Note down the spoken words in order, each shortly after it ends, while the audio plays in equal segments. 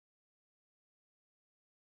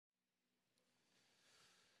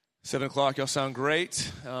7 o'clock, y'all sound great.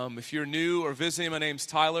 If you're new or visiting, my name's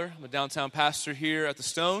Tyler. I'm a downtown pastor here at the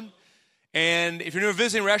Stone. And if you're new or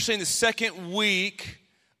visiting, we're actually in the second week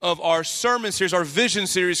of our sermon series, our vision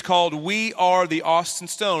series called We Are the Austin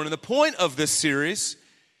Stone. And the point of this series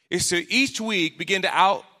is to each week begin to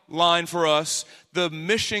outline for us the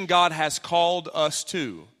mission God has called us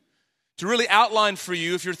to. To really outline for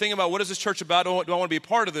you, if you're thinking about what is this church about, do I want to be a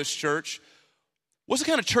part of this church, what's the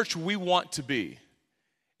kind of church we want to be?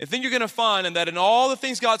 And then you're going to find that in all the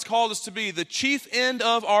things God's called us to be, the chief end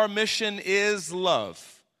of our mission is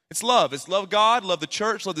love. It's love. It's love God, love the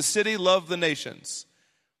church, love the city, love the nations.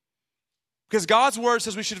 Because God's word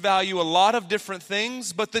says we should value a lot of different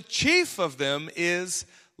things, but the chief of them is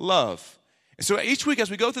love. And so each week as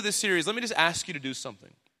we go through this series, let me just ask you to do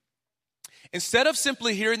something. Instead of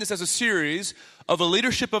simply hearing this as a series of a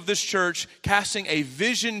leadership of this church casting a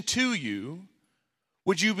vision to you,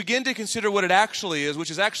 would you begin to consider what it actually is, which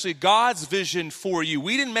is actually God's vision for you?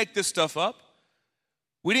 We didn't make this stuff up.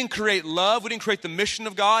 We didn't create love. We didn't create the mission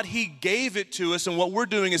of God. He gave it to us, and what we're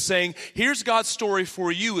doing is saying, here's God's story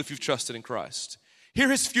for you if you've trusted in Christ.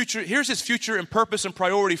 Here's his future and purpose and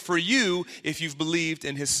priority for you if you've believed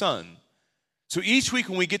in his Son. So each week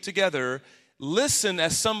when we get together, listen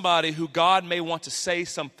as somebody who God may want to say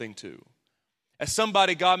something to. As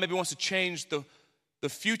somebody God maybe wants to change the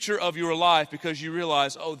future of your life because you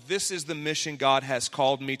realize, oh, this is the mission God has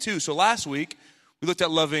called me to. So last week, we looked at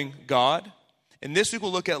loving God. And this week,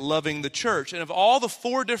 we'll look at loving the church. And of all the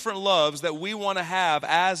 4 different loves that we want to have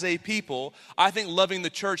as a people, I think loving the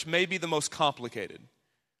church may be the most complicated.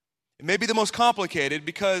 It may be the most complicated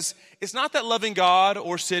because it's not that loving God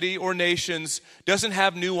or city or nations doesn't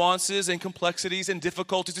have nuances and complexities and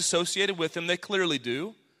difficulties associated with them. They clearly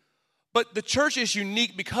do. But the church is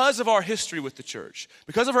unique because of our history with the church,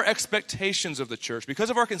 because of our expectations of the church, because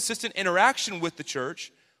of our consistent interaction with the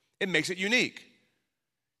church. It makes it unique.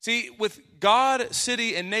 See, with God,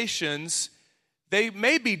 city, and nations, they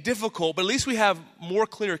may be difficult, but at least we have more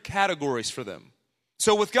clear categories for them.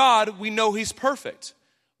 So with God, we know he's perfect.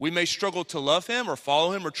 We may struggle to love him or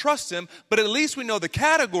follow him or trust him, but at least we know the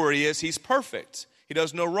category is he's perfect. He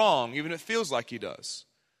does no wrong, even if it feels like he does.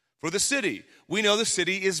 For the city, we know the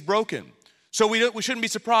city is broken. So we shouldn't be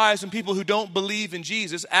surprised when people who don't believe in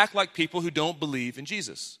Jesus act like people who don't believe in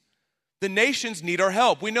Jesus. The nations need our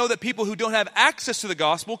help. We know that people who don't have access to the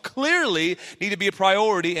gospel clearly need to be a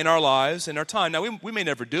priority in our lives and our time. Now, we may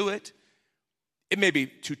never do it. It may be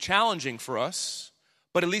too challenging for us,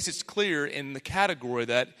 but at least it's clear in the category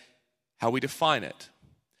that how we define it.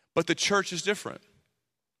 But the church is different.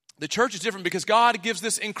 The church is different because God gives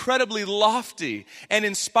this incredibly lofty and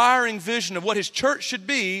inspiring vision of what his church should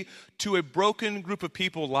be to a broken group of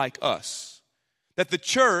people like us. That the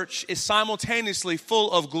church is simultaneously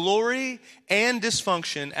full of glory and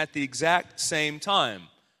dysfunction at the exact same time.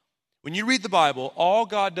 When you read the Bible, all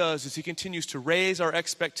God does is he continues to raise our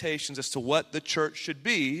expectations as to what the church should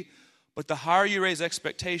be, but the higher you raise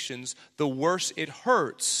expectations, the worse it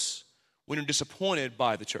hurts when you're disappointed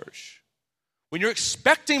by the church. When you're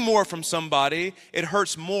expecting more from somebody, it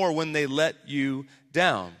hurts more when they let you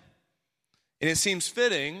down. And it seems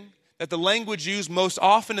fitting that the language used most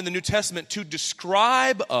often in the New Testament to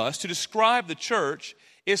describe us, to describe the church,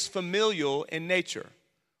 is familial in nature.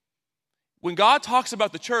 When God talks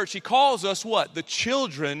about the church, he calls us what? The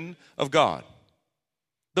children of God.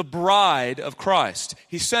 The bride of Christ.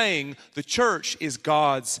 He's saying the church is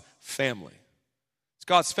God's family. It's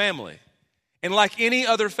God's family. And like any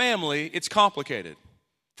other family, it's complicated.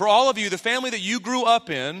 For all of you, the family that you grew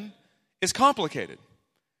up in is complicated.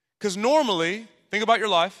 Because normally, think about your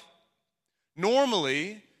life,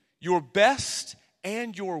 normally your best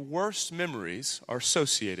and your worst memories are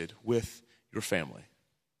associated with your family.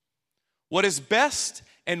 What is best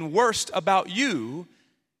and worst about you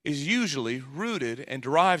is usually rooted and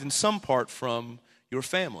derived in some part from your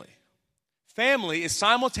family. Family is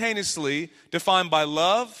simultaneously defined by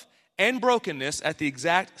love and brokenness at the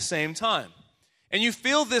exact same time. And you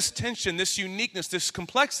feel this tension, this uniqueness, this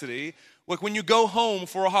complexity, like when you go home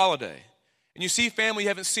for a holiday and you see family you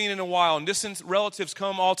haven't seen in a while and distant relatives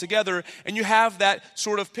come all together and you have that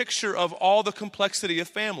sort of picture of all the complexity of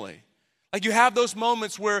family. Like you have those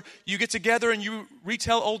moments where you get together and you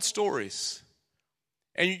retell old stories.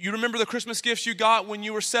 And you remember the Christmas gifts you got when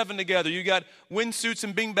you were 7 together. You got windsuits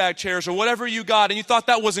and beanbag chairs or whatever you got and you thought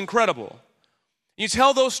that was incredible. You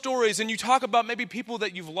tell those stories and you talk about maybe people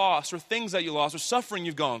that you've lost or things that you lost or suffering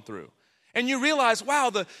you've gone through. And you realize,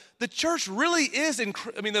 wow, the church really is,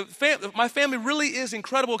 my family really is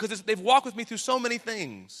incredible because they've walked with me through so many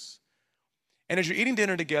things. And as you're eating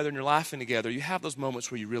dinner together and you're laughing together, you have those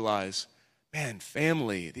moments where you realize, man,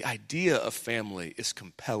 family, the idea of family is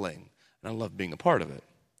compelling, and I love being a part of it.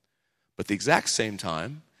 But at the exact same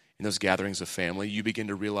time, in those gatherings of family, you begin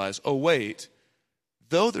to realize, oh wait,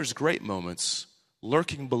 though there's great moments,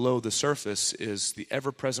 lurking below the surface is the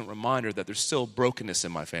ever-present reminder that there's still brokenness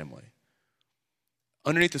in my family.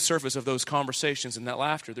 Underneath the surface of those conversations and that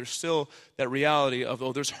laughter, there's still that reality of,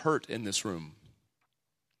 oh, there's hurt in this room.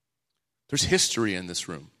 There's history in this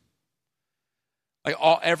room. Like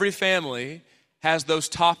every family has those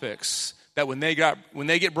topics that when they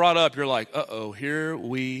get brought up, you're like, uh-oh, here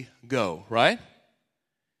we go, right?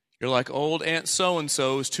 You're like old Aunt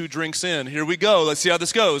so-and-so's 2 drinks in. Here we go. Let's see how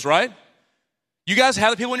this goes, right? You guys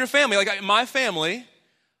have the people in your family. Like in my family,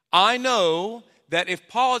 I know that if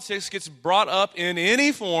politics gets brought up in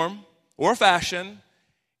any form or fashion,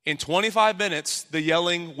 in 25 minutes, the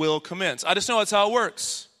yelling will commence. I just know that's how it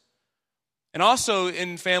works. And also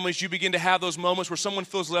in families, you begin to have those moments where someone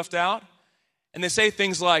feels left out and they say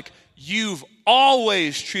things like, you've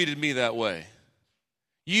always treated me that way.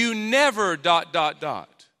 You never ...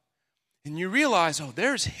 And you realize, oh,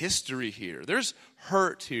 there's history here. There's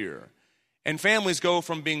hurt here. And families go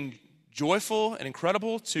from being joyful and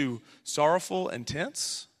incredible to sorrowful and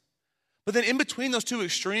tense. But then in between those two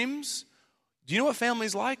extremes, do you know what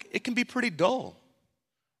family's like? It can be pretty dull,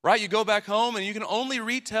 right? You go back home and you can only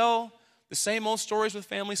retell the same old stories with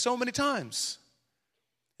family so many times.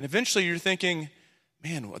 And eventually you're thinking,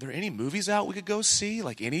 man, are there any movies out we could go see?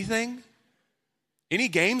 Like anything? Any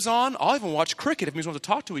games on? I'll even watch cricket if we want to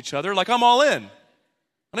talk to each other. Like I'm all in. I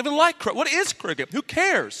don't even like cricket. What is cricket? Who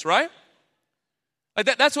cares, right?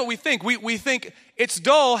 Like that's what we think. We think it's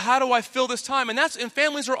dull. How do I fill this time? And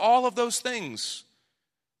families are all of those things.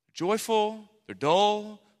 They're joyful, they're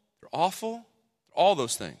dull, they're awful, they're all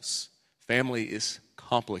those things. Family is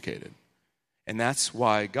complicated. And that's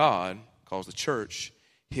why God calls the church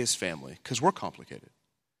his family, because we're complicated.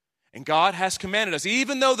 And God has commanded us,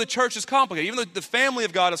 even though the church is complicated, even though the family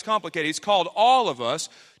of God is complicated, he's called all of us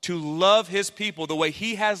to love his people the way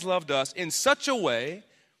he has loved us in such a way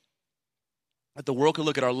that the world can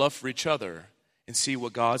look at our love for each other and see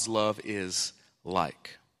what God's love is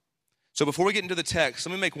like. So before we get into the text,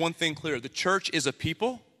 let me make one thing clear. The church is a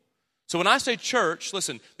people. So when I say church,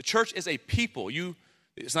 listen, the church is a people.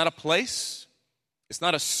 It's not a place. It's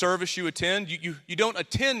not a service you attend. You don't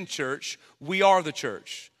attend church. We are the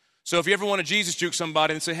church. So if you ever want to Jesus juke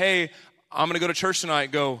somebody and say, hey, I'm going to go to church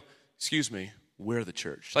tonight, go, excuse me, we're the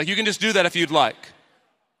church. Like you can just do that if you'd like.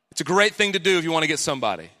 It's a great thing to do if you want to get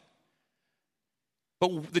somebody.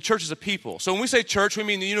 But the church is a people. So when we say church, we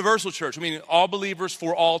mean the universal church. We mean all believers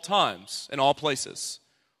for all times and all places.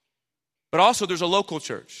 But also there's a local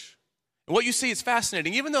church. And what you see is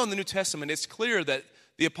fascinating. Even though in the New Testament it's clear that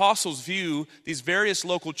the apostles view these various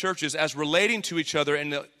local churches as relating to each other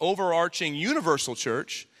in the overarching universal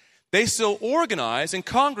church, they still organize and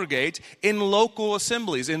congregate in local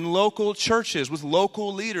assemblies, in local churches, with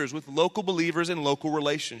local leaders, with local believers in local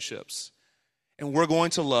relationships. And we're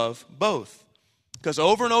going to love both. Because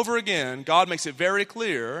over and over again, God makes it very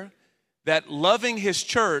clear that loving his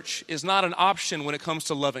church is not an option when it comes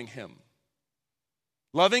to loving him.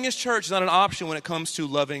 Loving his church is not an option when it comes to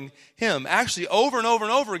loving him. Actually, over and over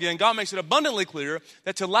and over again, God makes it abundantly clear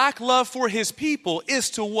that to lack love for his people is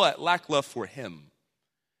to what? Lack love for him.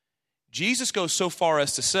 Jesus goes so far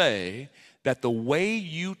as to say that the way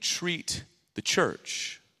you treat the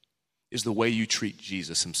church is the way you treat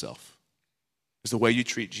Jesus himself. Is the way you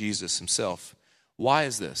treat Jesus himself. Why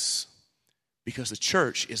is this? Because the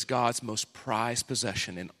church is God's most prized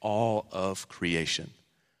possession in all of creation.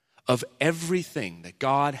 Of everything that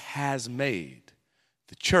God has made,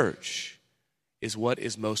 the church is what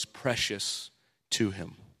is most precious to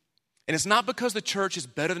him. And it's not because the church is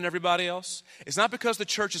better than everybody else. It's not because the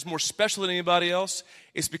church is more special than anybody else.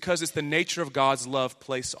 It's because it's the nature of God's love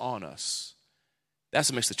placed on us.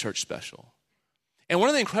 That's what makes the church special. And one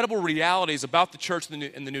of the incredible realities about the church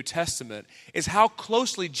in the New Testament is how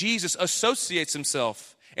closely Jesus associates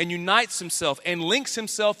himself and unites himself and links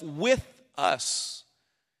himself with us.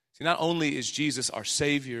 See, not only is Jesus our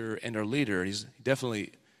Savior and our leader, he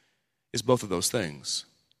definitely is both of those things,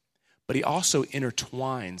 but he also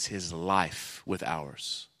intertwines his life with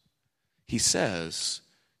ours. He says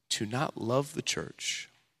to not love the church,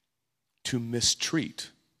 to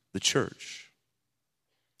mistreat the church,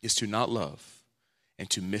 is to not love and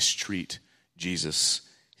to mistreat Jesus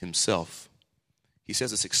himself. He says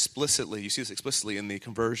this explicitly. You see this explicitly in the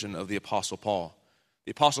conversion of the Apostle Paul.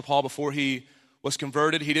 The Apostle Paul, before he was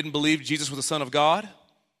converted, he didn't believe Jesus was the Son of God.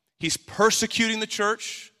 He's persecuting the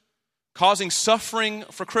church, causing suffering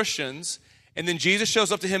for Christians. And then Jesus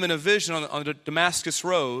shows up to him in a vision on the Damascus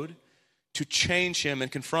road, to change him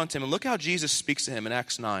and confront him. And look how Jesus speaks to him in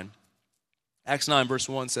Acts 9. Acts 9 verse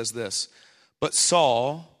 1 says this, "But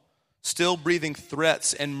Saul, still breathing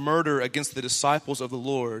threats and murder against the disciples of the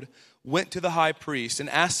Lord, went to the high priest and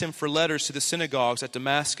asked him for letters to the synagogues at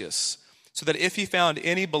Damascus, so that if he found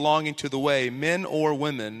any belonging to the way, men or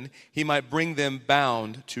women, he might bring them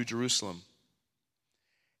bound to Jerusalem.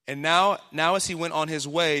 And now as he went on his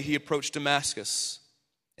way, he approached Damascus.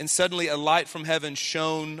 And suddenly a light from heaven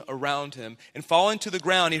shone around him. And falling to the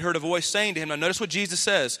ground, he heard a voice saying to him," now notice what Jesus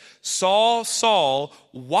says, "Saul, Saul,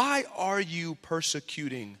 why are you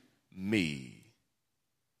persecuting me?"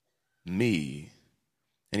 Me.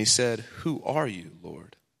 And he said, "Who are you,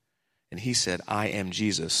 Lord?" And he said, "I am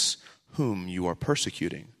Jesus, whom you are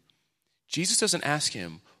persecuting." Jesus doesn't ask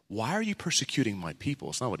him, "Why are you persecuting my people?"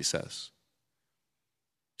 It's not what he says.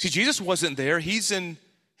 See, Jesus wasn't there. He's in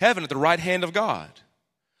heaven at the right hand of God.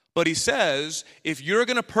 But he says, if you're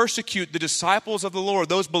going to persecute the disciples of the Lord,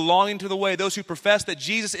 those belonging to the way, those who profess that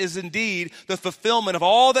Jesus is indeed the fulfillment of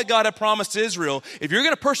all that God had promised to Israel, if you're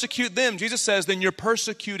going to persecute them, Jesus says, then you're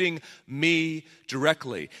persecuting me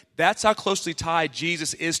directly. That's how closely tied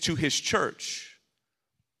Jesus is to his church.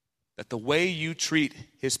 That the way you treat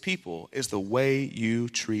his people is the way you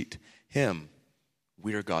treat him.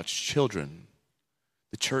 We are God's children.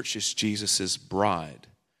 The church is Jesus' bride.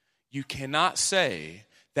 You cannot say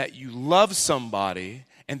that you love somebody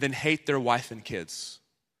and then hate their wife and kids.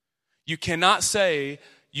 You cannot say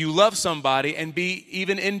you love somebody and be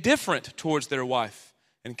even indifferent towards their wife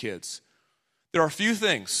and kids. There are few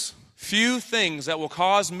things that will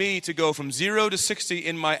cause me to go from 0 to 60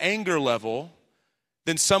 in my anger level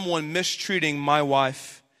than someone mistreating my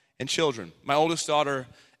wife and children. My oldest daughter,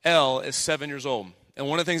 Elle, is 7 years old. And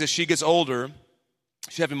one of the things as she gets older,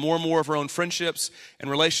 she's having more and more of her own friendships and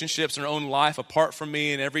relationships in her own life apart from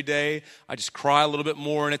me. And every day I just cry a little bit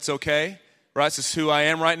more and it's okay, right? This is who I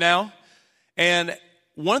am right now. And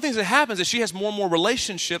one of the things that happens is she has more and more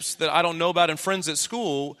relationships that I don't know about and friends at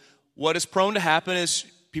school. What is prone to happen is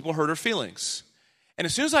people hurt her feelings. And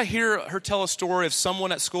as soon as I hear her tell a story of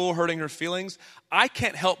someone at school hurting her feelings, I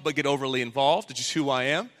can't help but get overly involved. It's just who I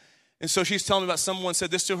am. And so she's telling me about someone said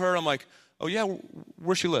this to her. I'm like, oh yeah,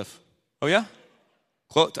 where's she live? Oh yeah?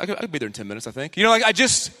 I could be there in 10 minutes, I think. I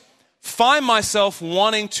just find myself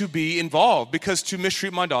wanting to be involved because to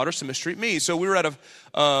mistreat my daughter is to mistreat me. So we were at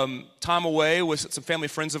a time away with some family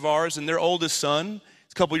friends of ours, and their oldest son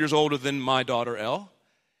is a couple years older than my daughter, Elle.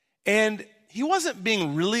 And he wasn't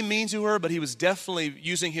being really mean to her, but he was definitely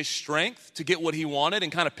using his strength to get what he wanted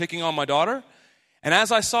and kind of picking on my daughter. And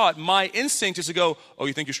as I saw it, my instinct is to go, oh,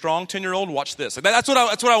 you think you're strong, 10-year-old? Watch this. That's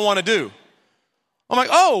what I want to do. I'm like,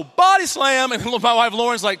 oh, body slam. And my wife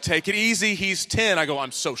Lauren's like, take it easy. He's 10. I go,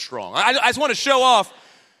 I'm so strong. I just want to show off.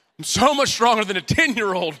 I'm so much stronger than a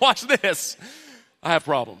 10-year-old. Watch this. I have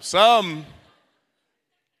problems.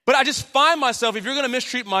 But I just find myself, if you're going to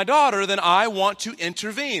mistreat my daughter, then I want to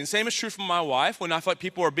intervene. Same is true for my wife. When I feel like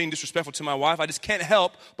people are being disrespectful to my wife, I just can't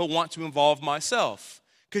help but want to involve myself.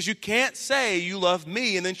 Because you can't say you love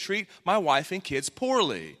me and then treat my wife and kids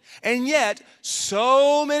poorly. And yet,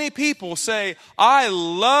 so many people say, I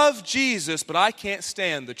love Jesus, but I can't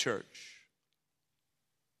stand the church.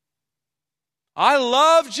 I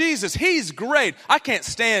love Jesus. He's great. I can't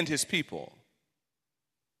stand his people.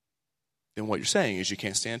 Then what you're saying is you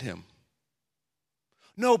can't stand him.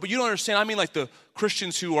 No, but you don't understand. I mean like the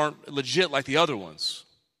Christians who aren't legit like the other ones.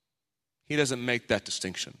 He doesn't make that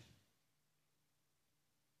distinction.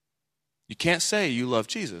 You can't say you love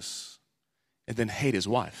Jesus and then hate his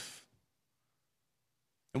wife.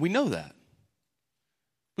 And we know that.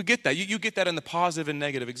 We get that. You get that in the positive and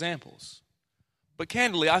negative examples. But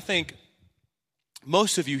candidly, I think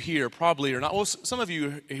most of you here probably are not. Well, some of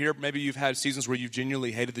you here, maybe you've had seasons where you've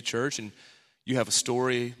genuinely hated the church and you have a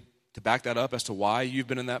story to back that up as to why you've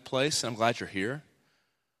been in that place. And I'm glad you're here.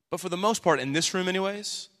 But for the most part, in this room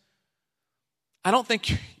anyways, I don't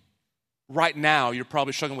think right now you're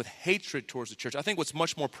probably struggling with hatred towards the church. I think what's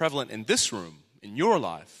much more prevalent in this room, in your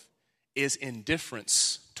life, is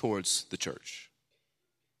indifference towards the church.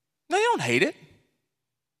 No, you don't hate it.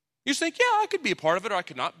 You just think, yeah, I could be a part of it or I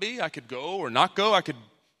could not be. I could go or not go. I could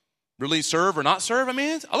really serve or not serve. I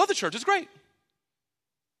mean, I love the church. It's great.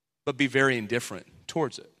 But be very indifferent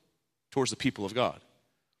towards it, towards the people of God.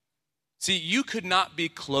 See, you could not be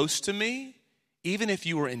close to me even if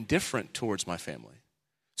you were indifferent towards my family.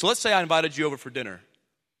 So let's say I invited you over for dinner.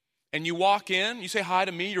 And you walk in, you say hi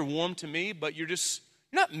to me, you're warm to me, but you're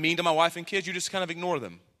not mean to my wife and kids, you just kind of ignore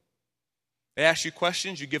them. They ask you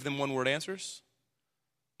questions, you give them one-word answers.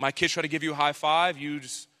 My kids try to give you a high five, you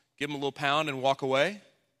just give them a little pound and walk away.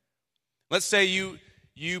 Let's say you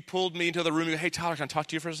you pulled me into the room. You go, hey, Tyler, can I talk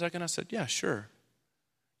to you for a second? I said, yeah, sure.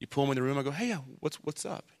 You pull me in the room. I go, hey, yeah, what's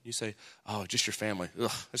up? You say, oh, just your family. Ugh,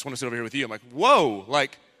 I just want to sit over here with you. I'm like, whoa.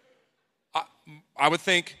 Like, I would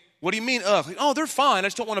think, what do you mean, ugh? Like, oh, they're fine. I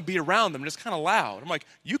just don't want to be around them. They're just kind of loud. I'm like,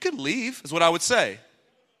 you could leave, is what I would say.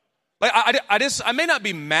 Like, I may not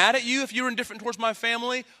be mad at you if you were indifferent towards my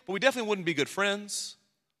family, but we definitely wouldn't be good friends.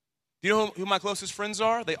 Do you know who my closest friends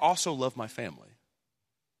are? They also love my family.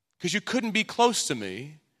 Because you couldn't be close to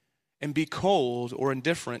me and be cold or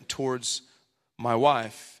indifferent towards my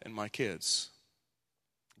wife and my kids.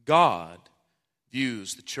 God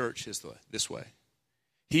views the church this way.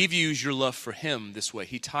 He views your love for him this way.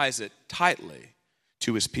 He ties it tightly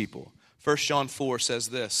to his people. 1 John 4 says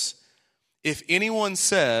this, if anyone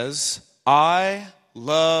says, I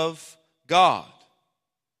love God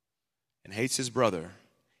and hates his brother,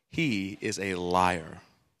 he is a liar.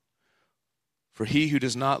 For he who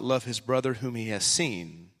does not love his brother whom he has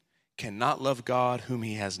seen cannot love God whom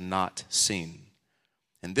he has not seen.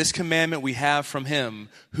 And this commandment we have from him,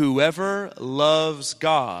 whoever loves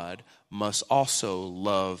God must also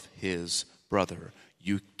love his brother.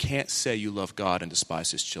 You can't say you love God and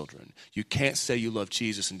despise his children. You can't say you love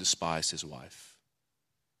Jesus and despise his wife.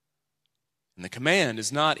 And the command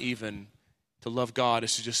is not even to love God,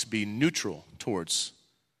 it's to just be neutral towards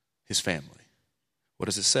his family. What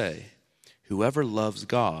does it say? Whoever loves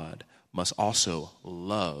God must also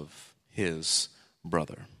love his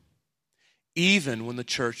brother. Even when the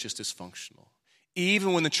church is dysfunctional,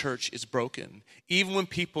 even when the church is broken, even when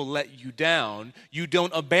people let you down, you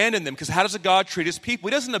don't abandon them. Because how does a God treat his people?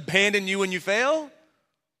 He doesn't abandon you when you fail.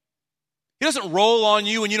 He doesn't roll on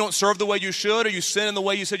you when you don't serve the way you should or you sin in the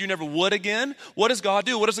way you said you never would again. What does God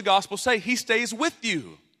do? What does the gospel say? He stays with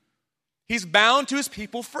you. He's bound to his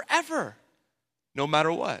people forever, no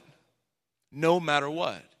matter what. No matter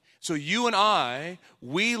what. So you and I,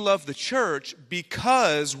 we love the church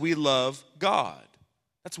because we love God.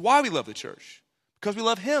 That's why we love the church, because we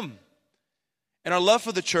love him. And our love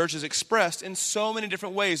for the church is expressed in so many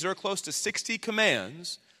different ways. There are close to 60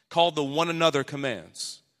 commands called the one another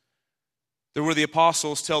commands. There were the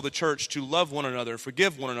apostles tell the church to love one another,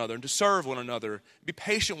 forgive one another, and to serve one another, be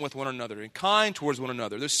patient with one another, and kind towards one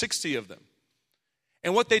another. There's 60 of them.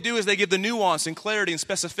 And what they do is they give the nuance and clarity and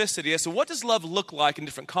specificity as to what does love look like in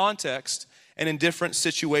different contexts and in different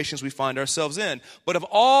situations we find ourselves in. But of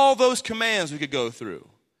all those commands we could go through,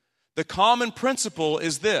 the common principle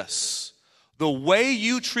is this: the way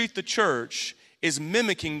you treat the church is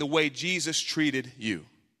mimicking the way Jesus treated you.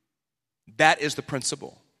 That is the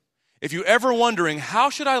principle. If you're ever wondering, how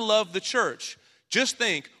should I love the church? Just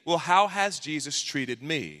think, well, how has Jesus treated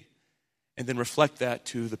me? And then reflect that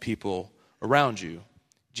to the people around you.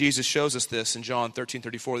 Jesus shows us this in John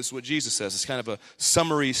 13:34. This is what Jesus says. It's kind of a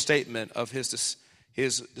summary statement of his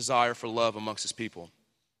desire for love amongst his people.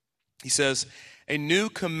 He says, a new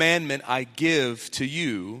commandment I give to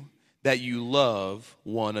you, that you love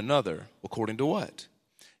one another. According to what?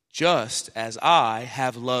 Just as I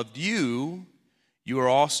have loved you, you are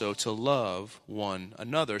also to love one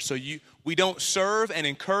another. So we don't serve and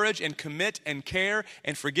encourage and commit and care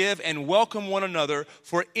and forgive and welcome one another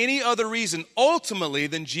for any other reason ultimately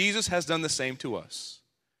than Jesus has done the same to us.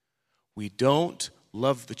 We don't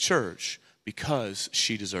love the church because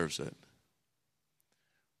she deserves it.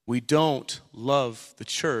 We don't love the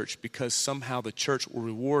church because somehow the church will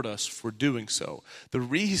reward us for doing so. The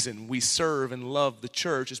reason we serve and love the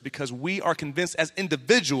church is because we are convinced as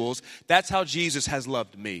individuals that's how Jesus has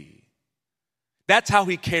loved me. That's how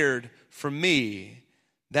he cared for me.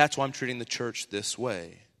 That's why I'm treating the church this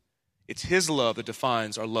way. It's his love that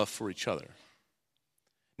defines our love for each other.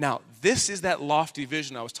 Now, this is that lofty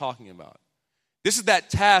vision I was talking about. This is that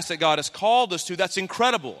task that God has called us to that's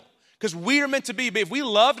incredible. Because we are meant to be, but if we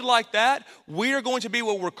loved like that, we are going to be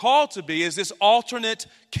what we're called to be, is this alternate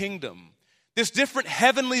kingdom. This different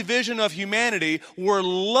heavenly vision of humanity where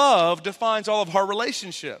love defines all of our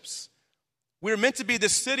relationships. We're meant to be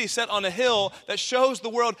this city set on a hill that shows the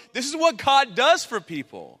world this is what God does for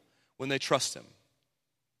people when they trust him.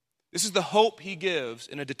 This is the hope he gives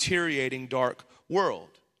in a deteriorating, dark world.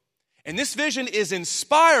 And this vision is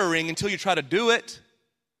inspiring until you try to do it.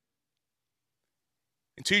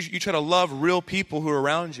 Until you try to love real people who are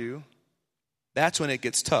around you, that's when it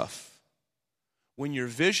gets tough. When your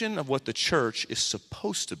vision of what the church is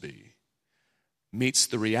supposed to be meets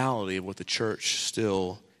the reality of what the church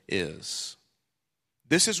still is.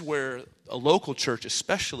 This is where a local church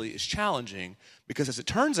especially is challenging, because as it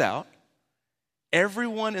turns out,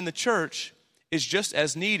 everyone in the church is just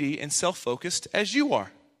as needy and self-focused as you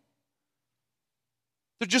are.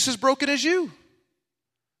 They're just as broken as you.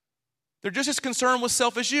 They're just as concerned with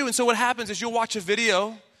self as you. And so what happens is you'll watch a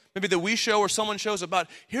video, maybe that we show or someone shows about,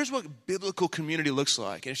 here's what biblical community looks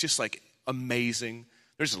like. And it's just like amazing.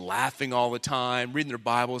 They're just laughing all the time, reading their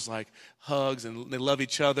Bibles like hugs, and they love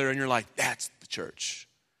each other. And you're like, that's the church.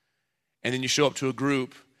 And then you show up to a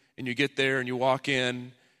group and you get there and you walk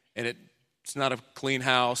in and it's not a clean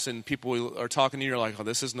house and people are talking to you. You're like, oh,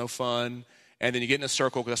 this is no fun. And then you get in a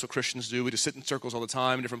circle, because that's what Christians do. We just sit in circles all the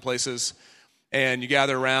time in different places. And you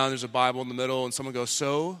gather around, there's a Bible in the middle, and someone goes,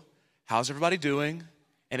 so, how's everybody doing?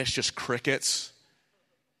 And it's just crickets.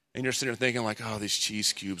 And you're sitting there thinking like, oh, these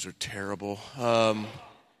cheese cubes are terrible.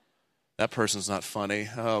 That person's not funny.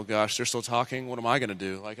 Oh gosh, they're still talking. What am I going to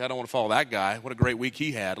do? Like, I don't want to follow that guy. What a great week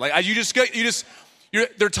he had. Like,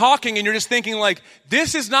 they're talking, and you're just thinking like,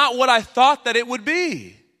 this is not what I thought that it would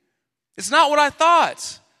be. It's not what I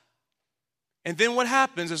thought. And then what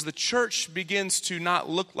happens is the church begins to not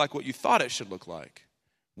look like what you thought it should look like.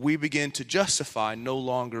 We begin to justify no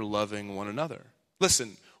longer loving one another.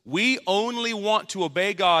 Listen, we only want to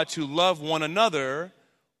obey God to love one another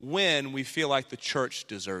when we feel like the church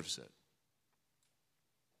deserves it.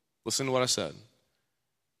 Listen to what I said.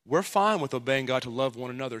 We're fine with obeying God to love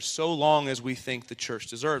one another so long as we think the church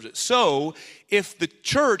deserves it. So, if the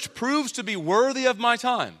church proves to be worthy of my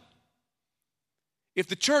time, if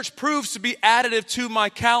the church proves to be additive to my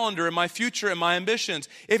calendar and my future and my ambitions,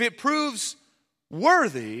 if it proves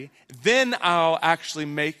worthy, then I'll actually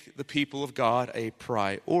make the people of God a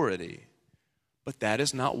priority. But that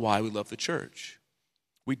is not why we love the church.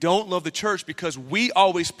 We don't love the church because we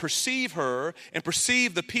always perceive her and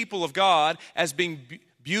perceive the people of God as being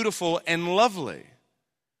beautiful and lovely.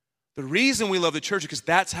 The reason we love the church is because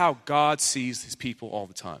that's how God sees his people all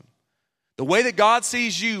the time. The way that God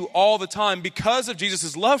sees you all the time because of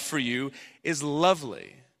Jesus' love for you is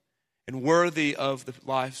lovely and worthy of the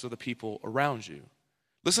lives of the people around you.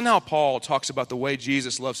 Listen how Paul talks about the way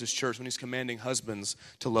Jesus loves his church when he's commanding husbands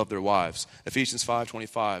to love their wives. Ephesians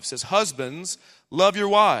 5:25 says, husbands, love your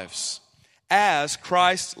wives as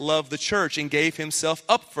Christ loved the church and gave himself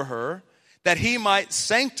up for her, that he might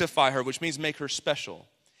sanctify her, which means make her special,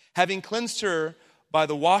 having cleansed her by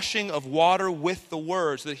the washing of water with the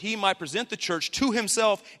word, so that he might present the church to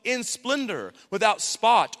himself in splendor, without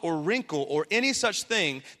spot or wrinkle or any such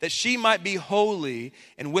thing, that she might be holy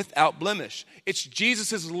and without blemish. It's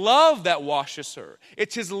Jesus' love that washes her.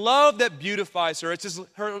 It's his love that beautifies her. It's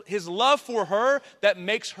his love for her that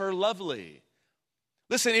makes her lovely.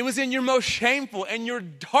 Listen, it was in your most shameful and your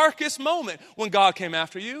darkest moment when God came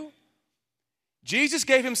after you. Jesus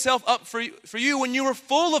gave himself up for you when you were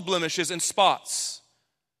full of blemishes and spots.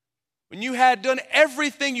 When you had done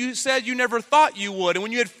everything you said you never thought you would, and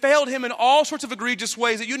when you had failed him in all sorts of egregious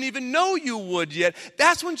ways that you didn't even know you would yet,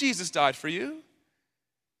 that's when Jesus died for you.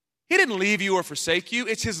 He didn't leave you or forsake you.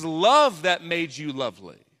 It's his love that made you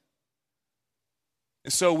lovely.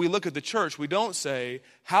 And so we look at the church, we don't say,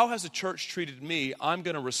 how has the church treated me? I'm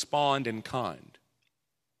going to respond in kind.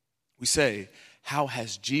 We say, how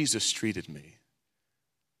has Jesus treated me?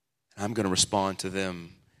 I'm going to respond to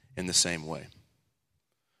them in the same way.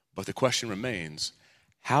 But the question remains,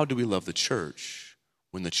 how do we love the church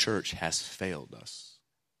when the church has failed us?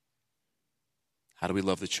 How do we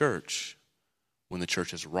love the church when the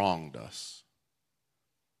church has wronged us?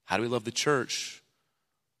 How do we love the church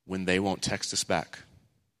when they won't text us back?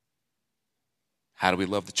 How do we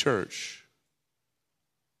love the church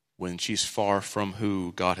when she's far from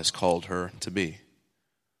who God has called her to be?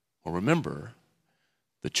 Well, remember,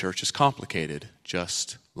 the church is complicated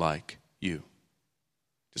just like you.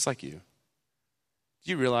 Just like you.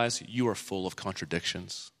 Do you realize you are full of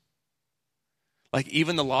contradictions? Like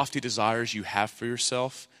even the lofty desires you have for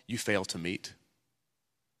yourself, you fail to meet.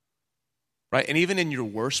 Right? And even in your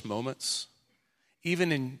worst moments,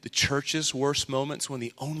 even in the church's worst moments, when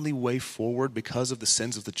the only way forward because of the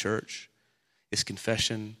sins of the church is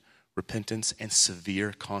confession, repentance, and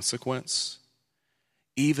severe consequence,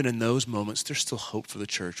 even in those moments, there's still hope for the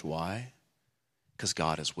church. Why? Because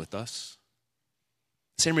God is with us.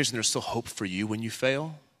 Same reason there's still hope for you when you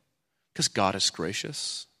fail, because God is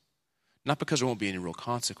gracious. Not because there won't be any real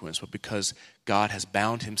consequence, but because God has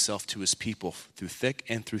bound himself to his people through thick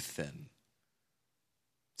and through thin.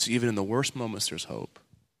 So even in the worst moments, there's hope.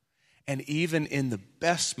 And even in the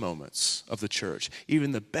best moments of the church,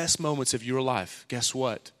 even the best moments of your life, guess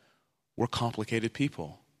what? We're complicated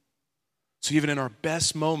people. So even in our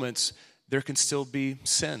best moments, there can still be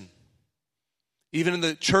sin. Even in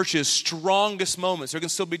the church's strongest moments, there can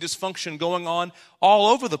still be dysfunction going on all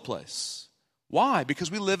over the place. Why?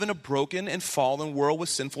 Because we live in a broken and fallen world with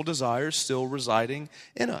sinful desires still residing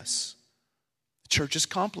in us. The church is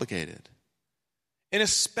complicated. and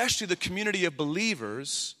especially the community of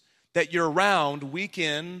believers that you're around week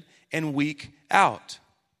in and week out.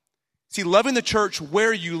 See, loving the church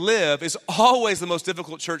where you live is always the most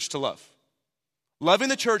difficult church to love. Loving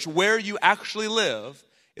the church where you actually live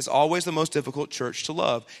is always the most difficult church to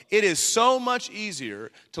love. It is so much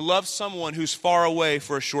easier to love someone who's far away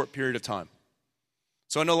for a short period of time.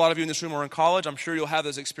 So I know a lot of you in this room are in college. I'm sure you'll have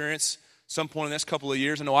this experience some point in the next couple of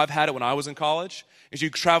years. I know I've had it when I was in college. Is you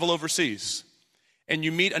travel overseas and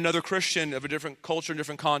you meet another Christian of a different culture and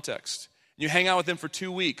different context. And you hang out with them for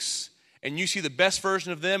 2 weeks and you see the best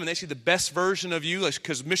version of them and they see the best version of you,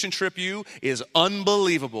 because mission trip you is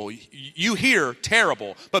unbelievable. You hear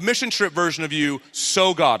terrible, but mission trip version of you,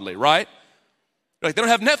 so godly, right? Like, they don't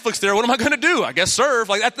have Netflix there. What am I going to do? I guess serve.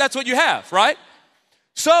 Like, that's what you have, right?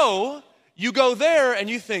 So you go there and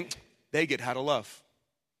you think, they get how to love.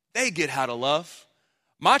 They get how to love.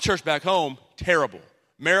 My church back home, terrible.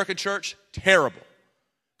 American church, terrible.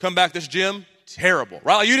 Come back this gym, terrible,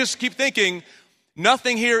 right? Like, you just keep thinking,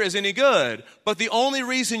 nothing here is any good. But the only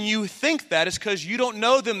reason you think that is because you don't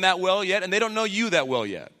know them that well yet and they don't know you that well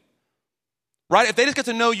yet. Right? If they just get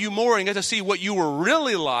to know you more and get to see what you were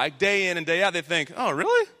really like day in and day out, they think, oh,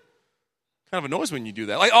 really? Kind of annoys when you do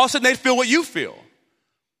that. Like, all of a sudden they feel what you feel.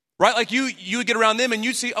 Right? Like you would get around them and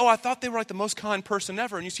you'd see, oh, I thought they were like the most kind person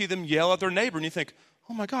ever. And you see them yell at their neighbor and you think,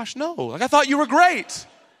 oh my gosh, no. Like, I thought you were great.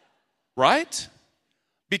 Right?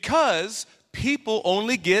 Because people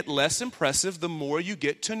only get less impressive the more you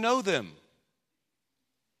get to know them.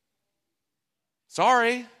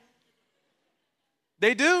 Sorry.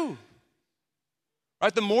 They do.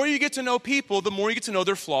 Right? The more you get to know people, the more you get to know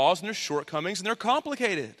their flaws and their shortcomings, and they're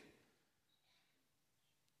complicated.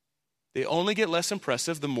 They only get less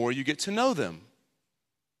impressive the more you get to know them.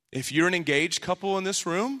 If you're an engaged couple in this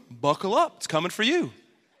room, buckle up. It's coming for you.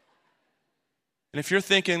 And if you're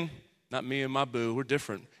thinking, not me and my boo, we're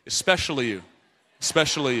different, especially you.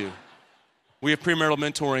 Especially you. We have premarital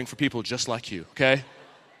mentoring for people just like you, okay?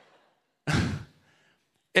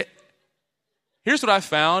 Here's what I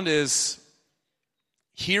found is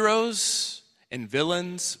heroes and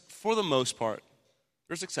villains, for the most part,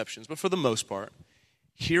 there's exceptions, but for the most part,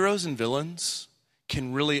 heroes and villains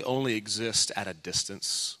can really only exist at a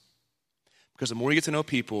distance. Because the more you get to know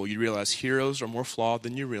people, you realize heroes are more flawed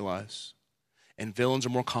than you realize, and villains are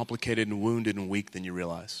more complicated and wounded and weak than you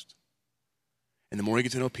realized. And the more you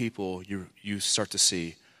get to know people, you start to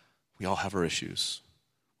see we all have our issues.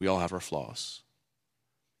 We all have our flaws.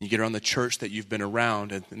 You get around the church that you've been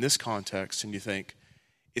around in this context, and you think,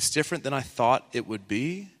 it's different than I thought it would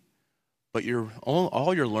be, but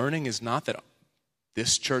all you're learning is not that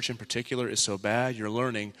this church in particular is so bad. You're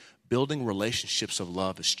learning building relationships of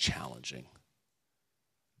love is challenging.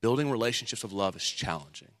 Building relationships of love is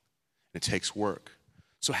challenging. It takes work.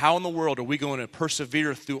 So how in the world are we going to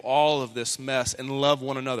persevere through all of this mess and love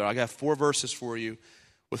one another? I got 4 verses for you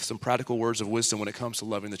with some practical words of wisdom when it comes to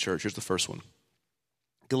loving the church. Here's the first one.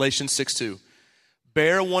 Galatians 6:2.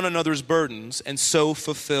 Bear one another's burdens and so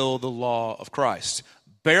fulfill the law of Christ.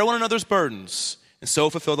 Bear one another's burdens and so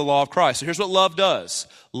fulfill the law of Christ. So here's what love does.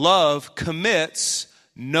 Love commits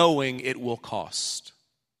knowing it will cost.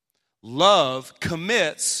 Love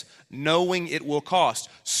commits knowing it will cost.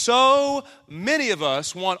 So many of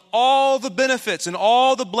us want all the benefits and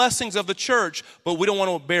all the blessings of the church, but we don't want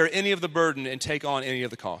to bear any of the burden and take on any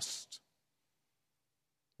of the cost.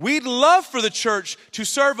 We'd love for the church to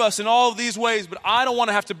serve us in all of these ways, but I don't want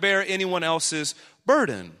to have to bear anyone else's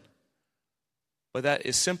burden. But that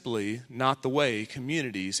is simply not the way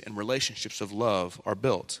communities and relationships of love are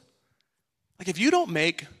built. Like, if you don't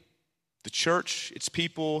make the church, its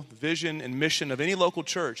people, the vision and mission of any local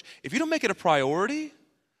church, if you don't make it a priority,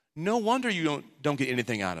 no wonder you don't get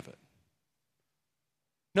anything out of it.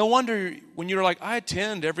 No wonder when you're like, I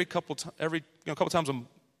attend every couple times a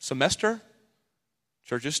semester,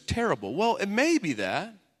 church is terrible. Well, it may be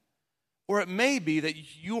that, or it may be that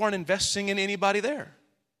you aren't investing in anybody there.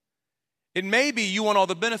 It may be you want all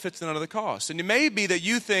the benefits and none of the costs. And it may be that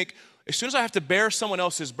you think, as soon as I have to bear someone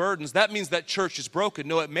else's burdens, that means that church is broken.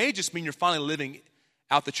 No, it may just mean you're finally living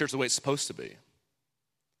out the church the way it's supposed to be.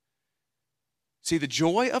 See, the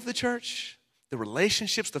joy of the church, the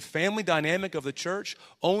relationships, the family dynamic of the church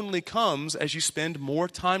only comes as you spend more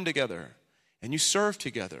time together and you serve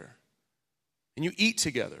together and you eat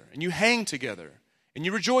together and you hang together and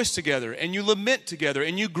you rejoice together and you lament together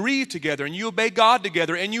and you grieve together and you obey God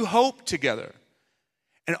together and you hope together.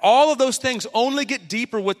 And all of those things only get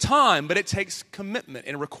deeper with time, but it takes commitment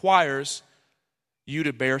and it requires you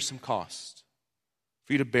to bear some cost,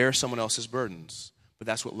 for you to bear someone else's burdens. But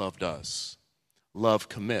that's what love does. Love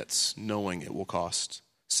commits knowing it will cost.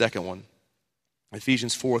 Second one,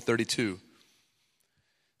 Ephesians 4:32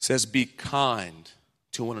 says, be kind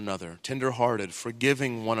to one another, tenderhearted,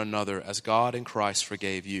 forgiving one another as God in Christ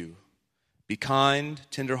forgave you. Be kind,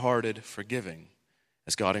 tenderhearted, forgiving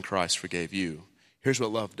as God in Christ forgave you. Here's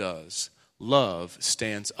what love does. Love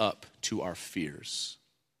stands up to our fears.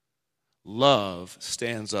 Love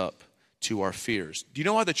stands up to our fears. Do you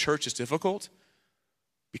know why the church is difficult?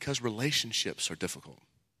 Because relationships are difficult.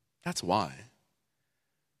 That's why.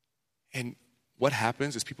 And what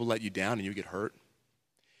happens is people let you down and you get hurt.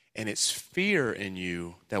 And it's fear in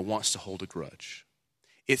you that wants to hold a grudge.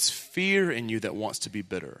 It's fear in you that wants to be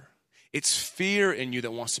bitter. It's fear in you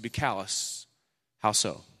that wants to be callous. How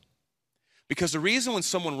so? Because the reason when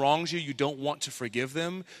someone wrongs you, you don't want to forgive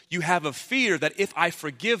them, you have a fear that if I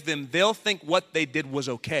forgive them, they'll think what they did was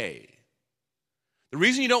okay. The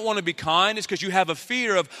reason you don't want to be kind is because you have a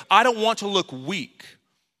fear of, I don't want to look weak.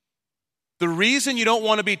 The reason you don't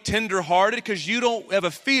want to be tender-hearted is because you don't have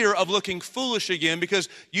a fear of looking foolish again, because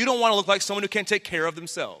you don't want to look like someone who can't take care of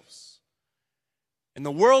themselves. And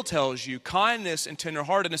the world tells you kindness and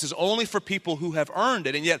tender-heartedness is only for people who have earned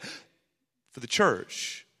it. And yet, for the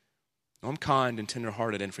church, I'm kind and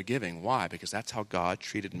tender-hearted and forgiving. Why? Because that's how God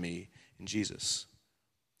treated me in Jesus.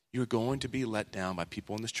 You're going to be let down by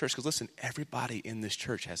people in this church. Because listen, everybody in this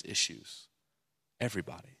church has issues.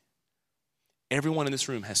 Everybody. Everyone in this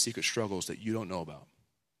room has secret struggles that you don't know about.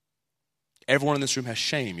 Everyone in this room has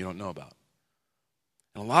shame you don't know about.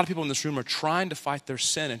 And a lot of people in this room are trying to fight their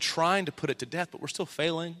sin and trying to put it to death, but we're still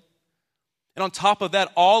failing. And on top of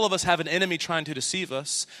that, all of us have an enemy trying to deceive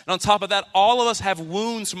us. And on top of that, all of us have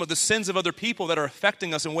wounds from the sins of other people that are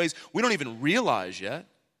affecting us in ways we don't even realize yet.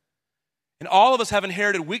 And all of us have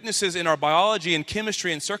inherited weaknesses in our biology and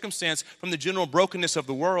chemistry and circumstance from the general brokenness of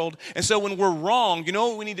the world. And so when we're wrong, you know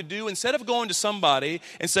what we need to do? Instead of going to somebody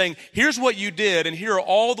and saying, here's what you did, and here are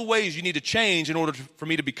all the ways you need to change in order for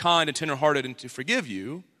me to be kind and tenderhearted and to forgive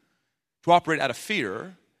you, to operate out of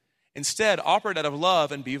fear, instead operate out of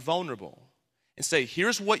love and be vulnerable. And say,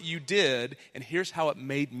 here's what you did, and here's how it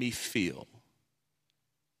made me feel.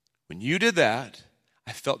 When you did that,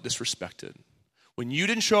 I felt disrespected. When you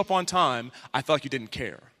didn't show up on time, I felt like you didn't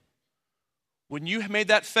care. When you made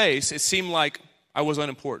that face, it seemed like I was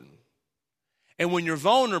unimportant. And when you're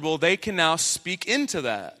vulnerable, they can now speak into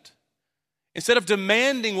that. Instead of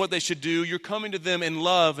demanding what they should do, you're coming to them in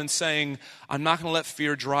love and saying, I'm not going to let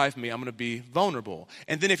fear drive me. I'm going to be vulnerable.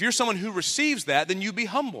 And then if you're someone who receives that, then you be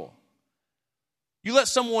humble. You let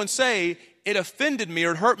someone say, it offended me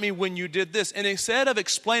or it hurt me when you did this. And instead of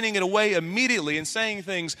explaining it away immediately and saying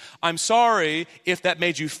things, I'm sorry if that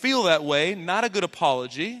made you feel that way, not a good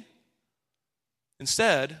apology.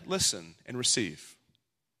 Instead, listen and receive.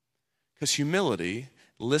 Because humility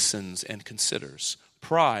listens and considers.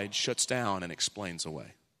 Pride shuts down and explains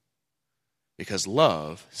away. Because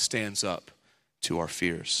love stands up to our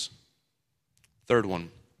fears. Third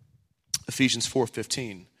one, Ephesians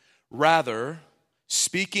 4:15. Rather,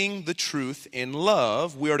 speaking the truth in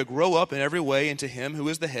love, we are to grow up in every way into Him who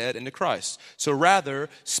is the head, into Christ. So rather,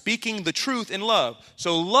 speaking the truth in love.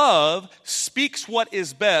 So love speaks what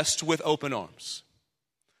is best with open arms.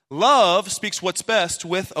 Love speaks what's best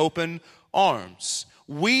with open arms.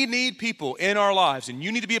 We need people in our lives, and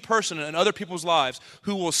you need to be a person in other people's lives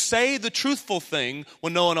who will say the truthful thing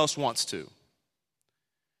when no one else wants to.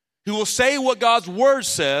 Who will say what God's word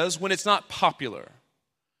says when it's not popular.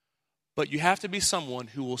 But you have to be someone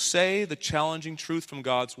who will say the challenging truth from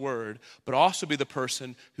God's word, but also be the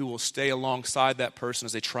person who will stay alongside that person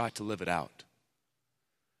as they try to live it out.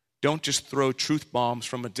 Don't just throw truth bombs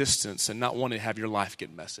from a distance and not want to have your life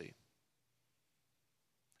get messy.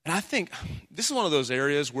 And I think this is one of those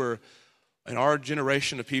areas where in our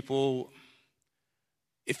generation of people,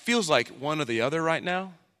 it feels like one or the other right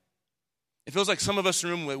now. It feels like some of us in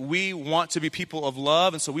the room, we want to be people of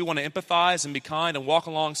love, and so we want to empathize and be kind and walk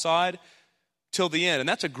alongside till the end, and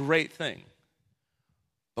that's a great thing.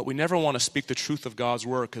 But we never want to speak the truth of God's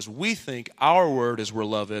word because we think our word is where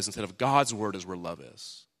love is instead of God's word is where love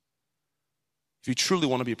is. If you truly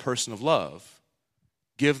want to be a person of love,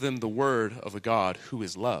 give them the word of a God who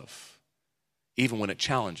is love, even when it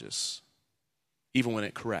challenges, even when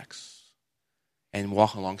it corrects, and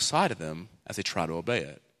walk alongside of them as they try to obey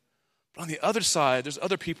it. But on the other side, there's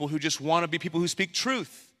other people who just want to be people who speak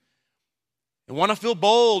truth and want to feel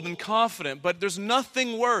bold and confident, but there's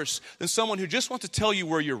nothing worse than someone who just wants to tell you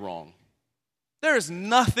where you're wrong. There is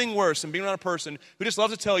nothing worse than being around a person who just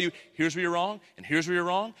loves to tell you, here's where you're wrong, and here's where you're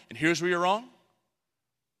wrong, and here's where you're wrong.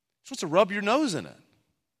 Just wants to rub your nose in it.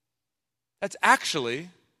 That's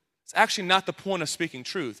It's actually not the point of speaking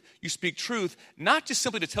truth. You speak truth not just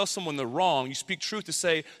simply to tell someone they're wrong. You speak truth to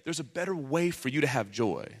say there's a better way for you to have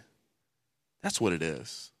joy. That's what it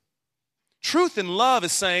is. Truth in love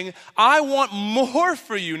is saying, I want more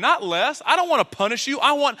for you, not less. I don't want to punish you.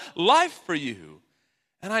 I want life for you.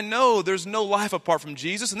 And I know there's no life apart from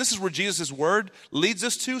Jesus, and this is where Jesus' word leads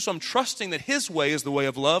us to, so I'm trusting that his way is the way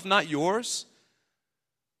of love, not yours.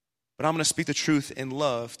 But I'm going to speak the truth in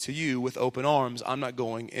love to you with open arms. I'm not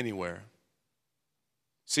going anywhere.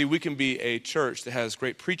 See, we can be a church that has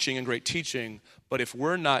great preaching and great teaching, but if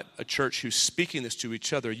we're not a church who's speaking this to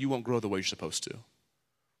each other, you won't grow the way you're supposed to.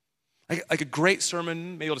 Like a great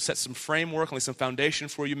sermon, maybe able to set some framework, like some foundation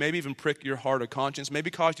for you, maybe even prick your heart or conscience, maybe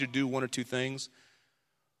cause you to do one or two things,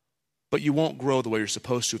 but you won't grow the way you're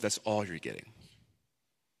supposed to if that's all you're getting.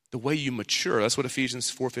 The way you mature, that's what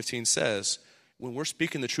Ephesians 4:15 says. When we're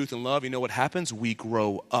speaking the truth in love, you know what happens? We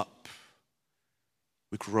grow up.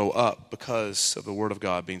 We grow up because of the word of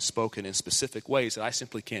God being spoken in specific ways that I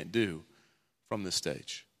simply can't do from this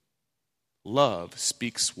stage. Love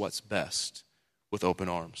speaks what's best with open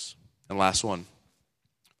arms. And last one,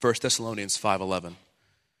 1 Thessalonians 5:11.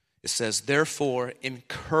 It says, therefore,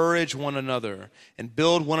 encourage one another and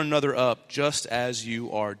build one another up just as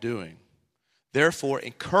you are doing. Therefore,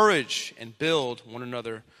 encourage and build one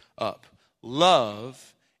another up.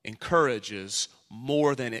 Love encourages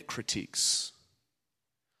more than it critiques.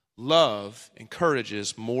 Love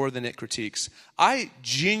encourages more than it critiques. I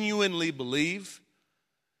genuinely believe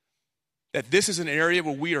that this is an area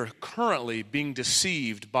where we are currently being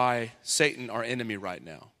deceived by Satan, our enemy, right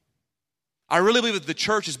now. I really believe that the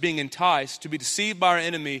church is being enticed to be deceived by our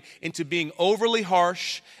enemy into being overly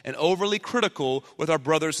harsh and overly critical with our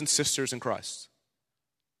brothers and sisters in Christ.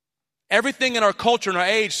 Everything in our culture and our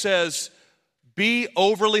age says, be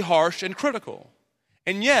overly harsh and critical.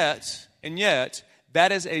 And yet,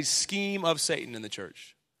 that is a scheme of Satan in the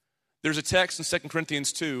church. There's a text in 2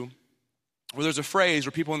 Corinthians 2 where there's a phrase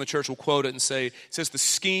where people in the church will quote it and say, it says, the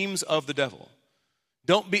schemes of the devil.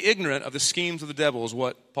 Don't be ignorant of the schemes of the devil is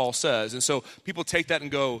what Paul says. And so people take that and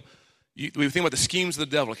go, we think about the schemes of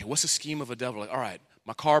the devil. Okay, what's the scheme of a devil? Like, all right,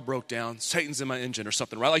 my car broke down, Satan's in my engine or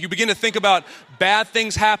something, right? Like you begin to think about bad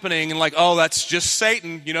things happening and like, oh, that's just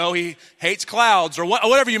Satan. You know, he hates clouds or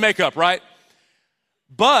whatever you make up, right?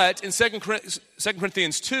 But in 2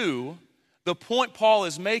 Corinthians 2, the point Paul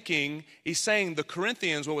is making, he's saying the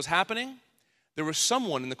Corinthians, what was happening? There was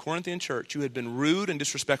someone in the Corinthian church who had been rude and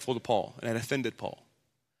disrespectful to Paul and had offended Paul.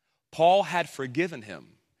 Paul had forgiven him,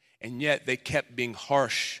 and yet they kept being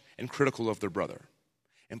harsh and critical of their brother.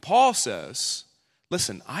 And Paul says,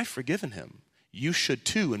 listen, I've forgiven him. You should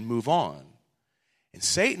too, and move on. And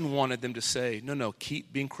Satan wanted them to say, no,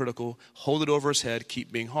 keep being critical, hold it over his head, keep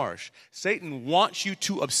being harsh. Satan wants you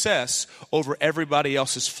to obsess over everybody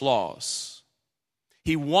else's flaws.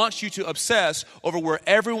 He wants you to obsess over where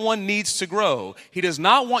everyone needs to grow. He does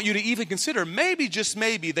not want you to even consider, maybe, just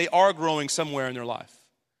maybe, they are growing somewhere in their life.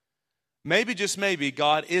 Maybe, just maybe,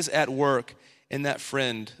 God is at work in that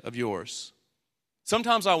friend of yours.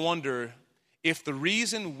 Sometimes I wonder if the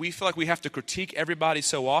reason we feel like we have to critique everybody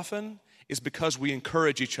so often is because we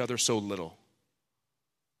encourage each other so little.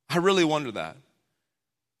 I really wonder that.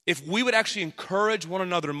 If we would actually encourage one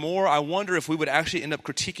another more, I wonder if we would actually end up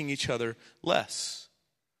critiquing each other less.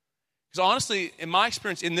 Because honestly, in my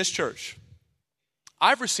experience in this church,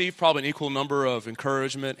 I've received probably an equal number of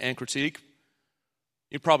encouragement and critique.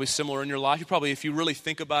 You're probably similar in your life. You probably, if you really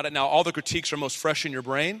think about it, now all the critiques are most fresh in your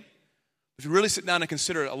brain. If you really sit down and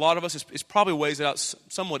consider it, a lot of us, it's probably weighs it out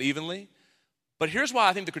somewhat evenly. But here's why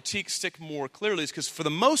I think the critiques stick more clearly is because for the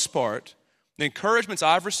most part, the encouragements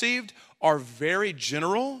I've received are very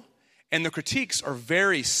general and the critiques are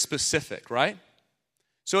very specific, right?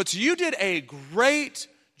 So it's you did a great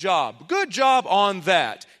job. Good job on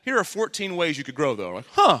that. Here are 14 ways you could grow though. Like,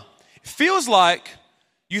 it feels like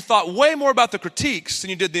you thought way more about the critiques than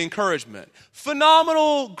you did the encouragement.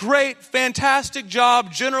 Phenomenal, great, fantastic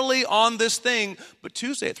job generally on this thing. But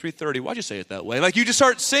Tuesday at 3:30, why'd you say it that way? Like you just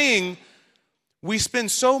start seeing we spend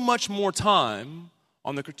so much more time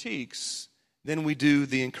on the critiques than we do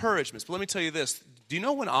the encouragements. But let me tell you this. Do you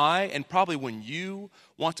know when I, and probably when you,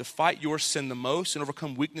 want to fight your sin the most and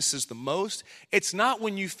overcome weaknesses the most? It's not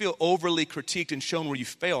when you feel overly critiqued and shown where you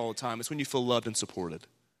fail all the time. It's when you feel loved and supported.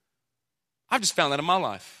 I've just found that in my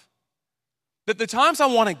life. That the times I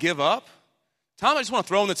want to give up, times I just want to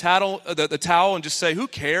throw in the towel and just say, who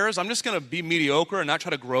cares? I'm just going to be mediocre and not try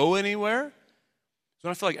to grow anywhere. So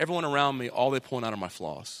when I feel like everyone around me, all they point out are my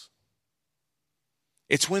flaws.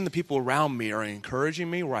 It's when the people around me are encouraging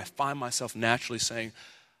me where I find myself naturally saying,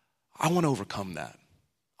 I want to overcome that.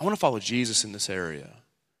 I want to follow Jesus in this area.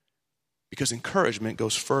 Because encouragement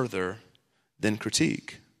goes further than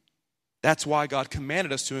critique. That's why God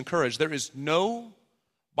commanded us to encourage. There is no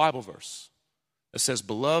Bible verse that says,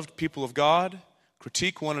 beloved people of God,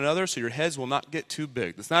 critique one another so your heads will not get too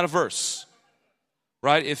big. That's not a verse,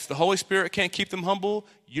 right? If the Holy Spirit can't keep them humble,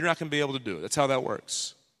 you're not going to be able to do it. That's how that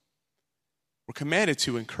works. We're commanded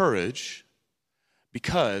to encourage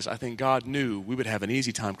because I think God knew we would have an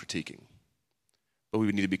easy time critiquing, but we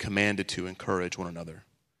would need to be commanded to encourage one another.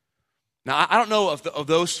 Now, I don't know of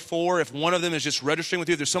those four, if one of them is just registering with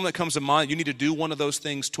you, if there's someone that comes to mind you need to do one of those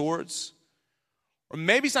things towards. Or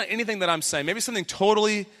maybe it's not anything that I'm saying. Maybe it's something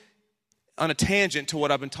totally on a tangent to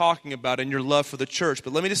what I've been talking about in your love for the church.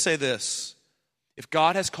 But let me just say this. If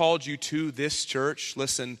God has called you to this church,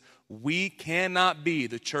 listen, we cannot be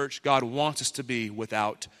the church God wants us to be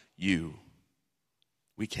without you.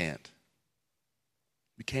 We can't.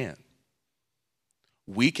 We can't.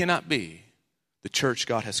 We cannot be the church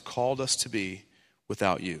God has called us to be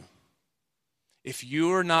without you. If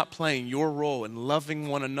you're not playing your role in loving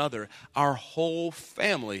one another, our whole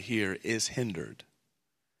family here is hindered.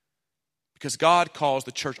 Because God calls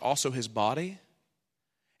the church also his body. And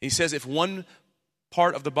he says if one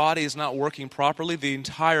part of the body is not working properly, the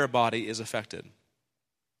entire body is affected.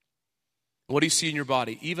 What do you see in your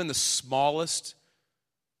body? Even the smallest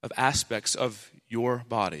of aspects of your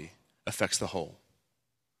body affects the whole.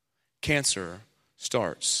 Cancer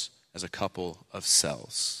starts as a couple of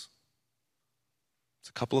cells. It's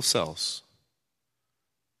a couple of cells.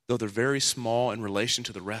 Though they're very small in relation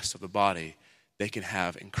to the rest of the body, they can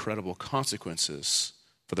have incredible consequences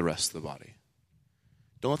for the rest of the body.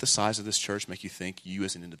 Don't let the size of this church make you think you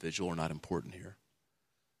as an individual are not important here.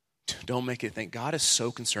 Don't make it think God is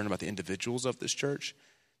so concerned about the individuals of this church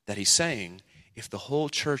that he's saying, if the whole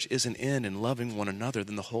church isn't in and loving one another,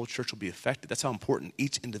 then the whole church will be affected. That's how important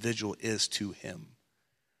each individual is to him.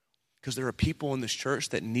 Because there are people in this church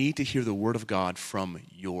that need to hear the word of God from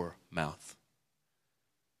your mouth.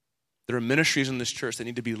 There are ministries in this church that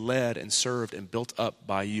need to be led and served and built up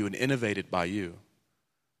by you and innovated by you.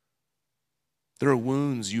 There are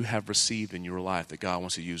wounds you have received in your life that God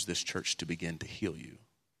wants to use this church to begin to heal you.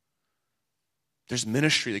 There's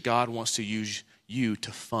ministry that God wants to use you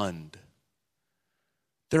to fund.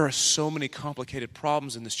 There are so many complicated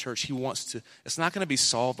problems in this church. It's not going to be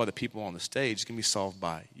solved by the people on the stage. It's going to be solved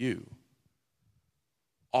by you.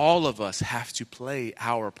 All of us have to play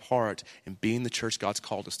our part in being the church God's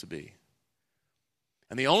called us to be.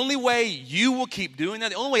 And the only way you will keep doing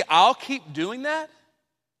that, the only way I'll keep doing that,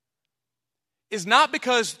 is not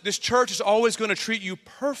because this church is always going to treat you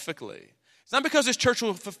perfectly. It's not because this church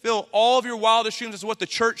will fulfill all of your wildest dreams as to what the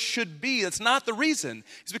church should be. That's not the reason.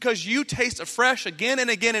 It's because you taste afresh again and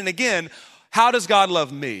again and again, how does God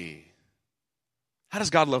love me? How does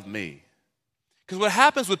God love me? Because what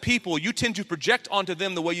happens with people, you tend to project onto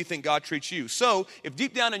them the way you think God treats you. So if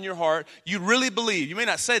deep down in your heart, you really believe, you may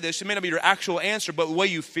not say this, it may not be your actual answer, but the way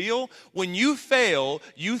you feel, when you fail,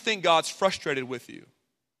 you think God's frustrated with you.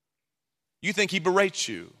 You think he berates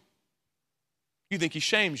you. You think he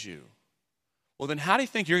shames you. Well, then how do you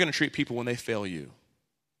think you're going to treat people when they fail you?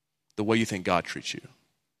 The way you think God treats you.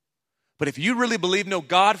 But if you really believe, no,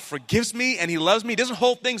 God forgives me and he loves me, he doesn't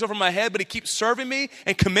hold things over my head, but he keeps serving me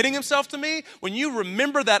and committing himself to me, when you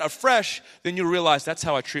remember that afresh, then you'll realize that's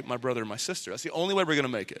how I treat my brother and my sister. That's the only way we're going to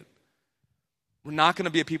make it. We're not going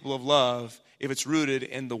to be a people of love if it's rooted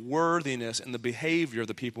in the worthiness and the behavior of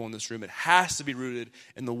the people in this room. It has to be rooted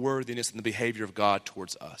in the worthiness and the behavior of God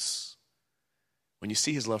towards us. When you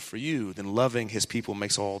see his love for you, then loving his people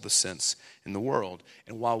makes all the sense in the world.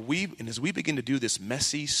 And as we begin to do this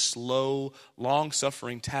messy, slow,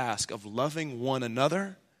 long-suffering task of loving one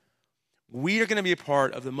another, we are going to be a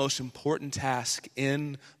part of the most important task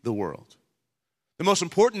in the world. The most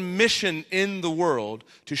important mission in the world,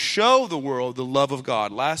 to show the world the love of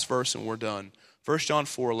God. Last verse and we're done. 1 John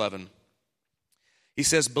 4:11. He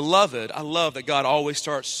says, beloved, I love that God always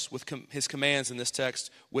starts with his commands in this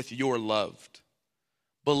text with your loved.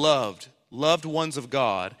 Beloved, loved ones of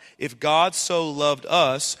God, if God so loved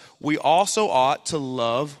us, we also ought to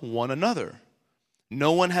love one another.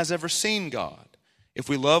 No one has ever seen God. If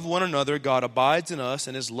we love one another, God abides in us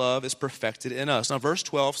and his love is perfected in us. Now, verse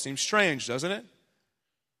 12 seems strange, doesn't it?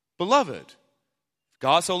 Beloved, if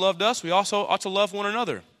God so loved us, we also ought to love one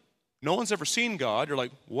another. No one's ever seen God. You're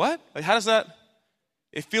like, what? Like, how does that?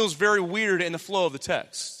 It feels very weird in the flow of the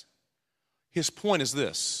text. His point is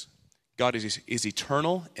this. God is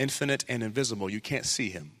eternal, infinite, and invisible. You can't see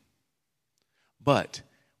him. But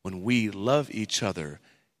when we love each other,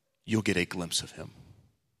 you'll get a glimpse of him.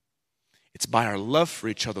 It's by our love for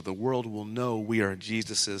each other the world will know we are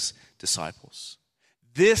Jesus' disciples.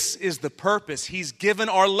 This is the purpose. He's given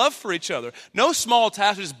our love for each other. No small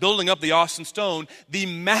task of just building up the Austin Stone, the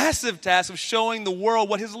massive task of showing the world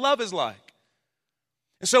what his love is like.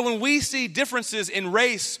 And so when we see differences in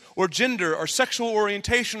race or gender or sexual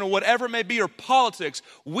orientation or whatever it may be, or politics,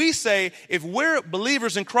 we say if we're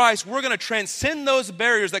believers in Christ, we're going to transcend those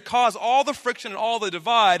barriers that cause all the friction and all the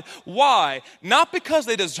divide. Why? Not because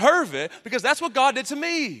they deserve it, because that's what God did to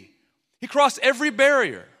me. He crossed every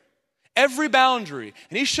barrier, every boundary,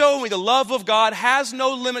 and he showed me the love of God has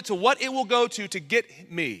no limit to what it will go to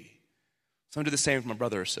get me. So I'm going to do the same for my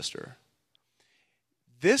brother or sister.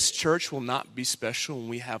 This church will not be special when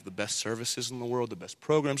we have the best services in the world, the best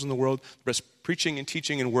programs in the world, the best preaching and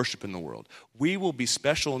teaching and worship in the world. We will be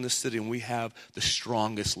special in this city when we have the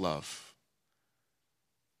strongest love.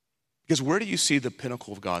 Because where do you see the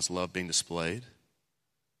pinnacle of God's love being displayed?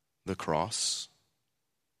 The cross.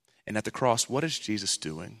 And at the cross, what is Jesus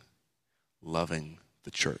doing? Loving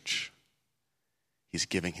the church. He's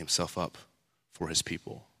giving himself up for his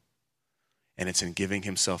people. And it's in giving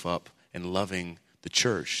himself up and loving the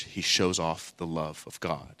church, he shows off the love of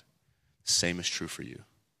God. The same is true for you.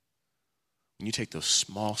 When you take those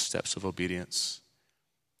small steps of obedience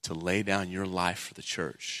to lay down your life for the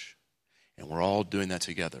church, and we're all doing that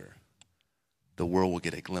together, the world will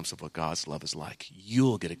get a glimpse of what God's love is like.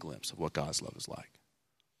 You'll get a glimpse of what God's love is like.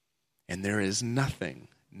 And there is nothing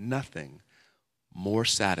more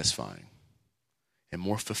satisfying and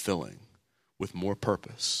more fulfilling with more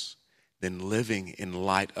purpose than living in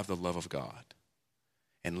light of the love of God.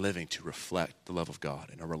 And living to reflect the love of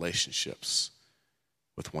God in our relationships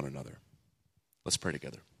with one another. Let's pray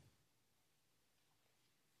together.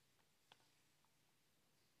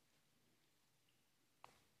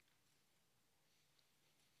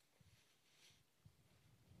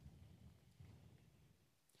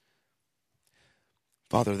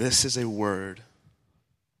 Father, this is a word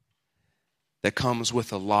that comes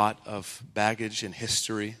with a lot of baggage and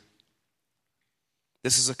history.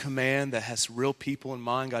 This is a command that has real people in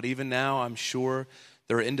mind. God, even now, I'm sure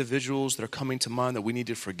there are individuals that are coming to mind that we need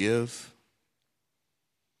to forgive.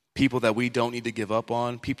 People that we don't need to give up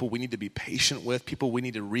on. People we need to be patient with. People we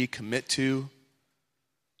need to recommit to.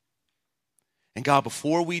 And God,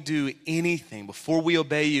 before we do anything, before we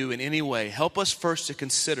obey you in any way, help us first to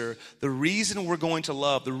consider the reason we're going to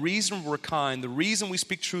love, the reason we're kind, the reason we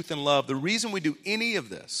speak truth in love, the reason we do any of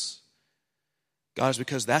this. God, is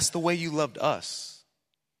because that's the way you loved us.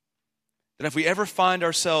 That if we ever find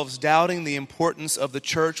ourselves doubting the importance of the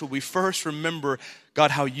church, will we first remember, God,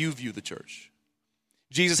 how you view the church.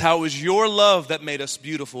 Jesus, how it was your love that made us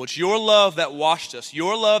beautiful. It's your love that washed us.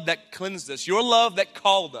 Your love that cleansed us. Your love that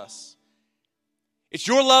called us. It's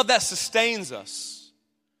your love that sustains us.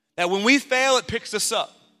 That when we fail, it picks us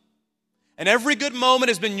up. And every good moment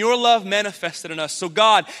has been your love manifested in us. So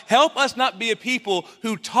God, help us not be a people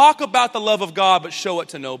who talk about the love of God but show it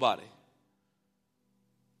to nobody.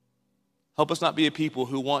 Help us not be a people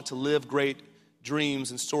who want to live great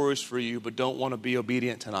dreams and stories for you, but don't want to be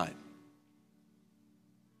obedient tonight.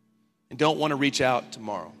 And don't want to reach out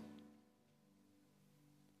tomorrow.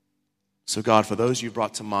 So God, for those you've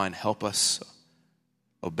brought to mind, help us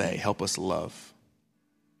obey, help us love.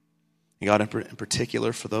 And God, in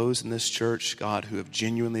particular, for those in this church, God, who have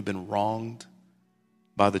genuinely been wronged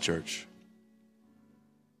by the church,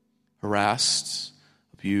 harassed,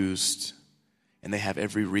 abused, and they have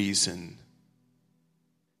every reason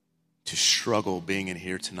to struggle being in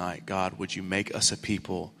here tonight. God, would you make us a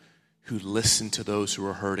people who listen to those who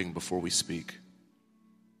are hurting before we speak?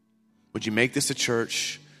 Would you make this a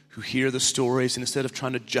church who hear the stories and instead of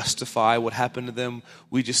trying to justify what happened to them,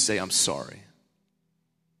 we just say, I'm sorry.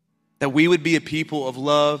 That we would be a people of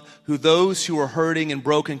love who those who are hurting and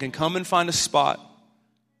broken can come and find a spot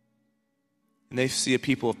and they see a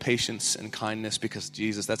people of patience and kindness because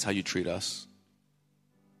Jesus, that's how you treat us.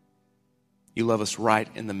 You love us right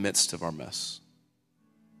in the midst of our mess.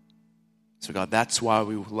 So God, that's why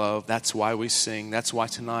we love, that's why we sing, that's why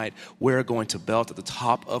tonight we're going to belt at the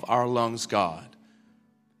top of our lungs, God,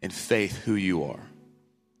 in faith who you are.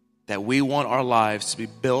 That we want our lives to be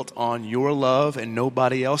built on your love and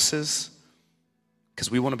nobody else's, because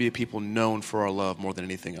we want to be a people known for our love more than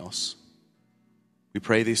anything else. We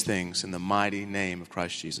pray these things in the mighty name of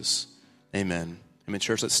Christ Jesus. Amen. Amen.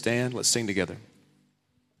 Church, let's stand, let's sing together.